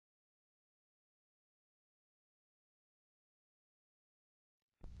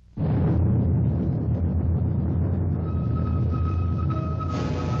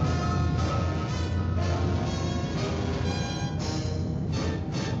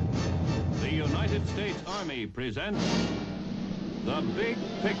United States Army presents The Big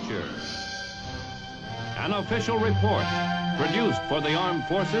Picture, an official report produced for the armed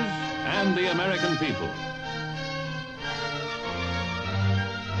forces and the American people.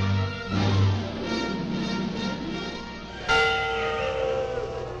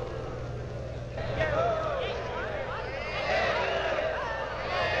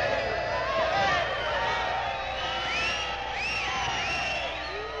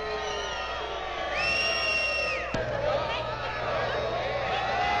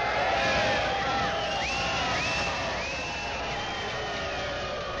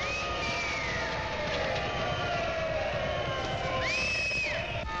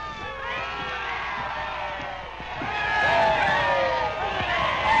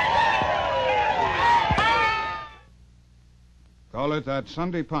 Call it that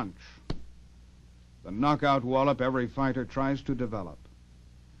Sunday punch. The knockout wallop every fighter tries to develop.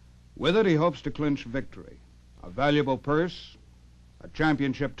 With it, he hopes to clinch victory. A valuable purse, a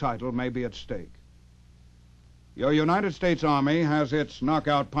championship title may be at stake. Your United States Army has its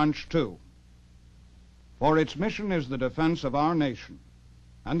knockout punch, too. For its mission is the defense of our nation,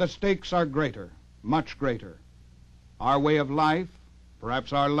 and the stakes are greater, much greater. Our way of life,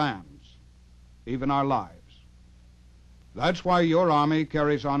 perhaps our lands, even our lives. That's why your Army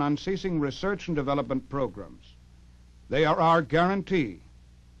carries on unceasing research and development programs. They are our guarantee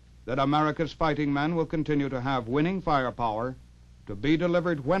that America's fighting men will continue to have winning firepower to be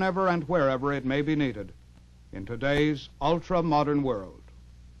delivered whenever and wherever it may be needed in today's ultra-modern world.